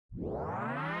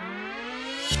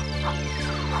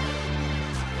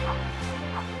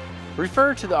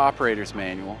Refer to the operator's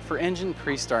manual for engine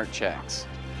pre-start checks.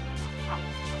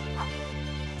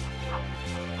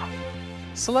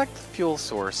 Select the fuel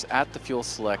source at the fuel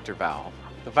selector valve.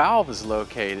 The valve is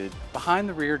located behind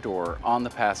the rear door on the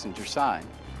passenger side.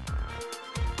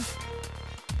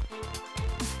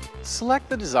 Select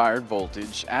the desired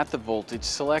voltage at the voltage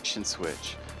selection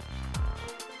switch.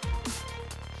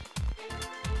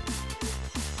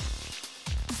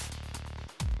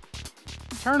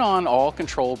 Turn on all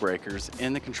control breakers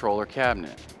in the controller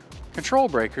cabinet. Control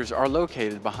breakers are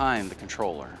located behind the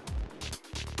controller.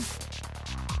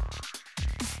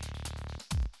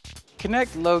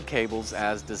 Connect load cables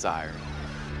as desired.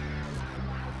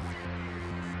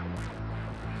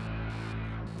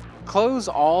 Close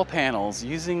all panels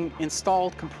using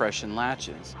installed compression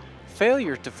latches.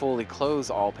 Failure to fully close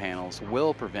all panels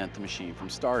will prevent the machine from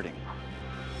starting.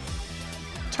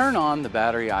 Turn on the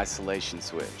battery isolation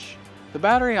switch. The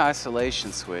battery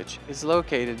isolation switch is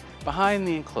located behind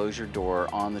the enclosure door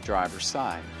on the driver's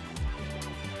side.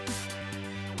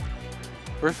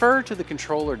 Refer to the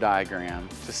controller diagram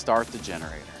to start the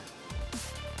generator.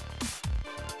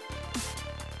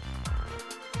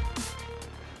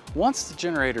 Once the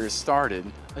generator is started,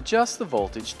 adjust the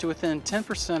voltage to within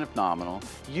 10% of nominal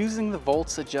using the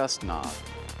volts adjust knob.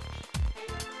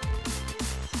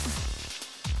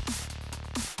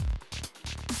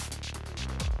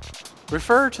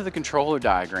 Refer to the controller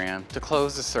diagram to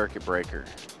close the circuit breaker.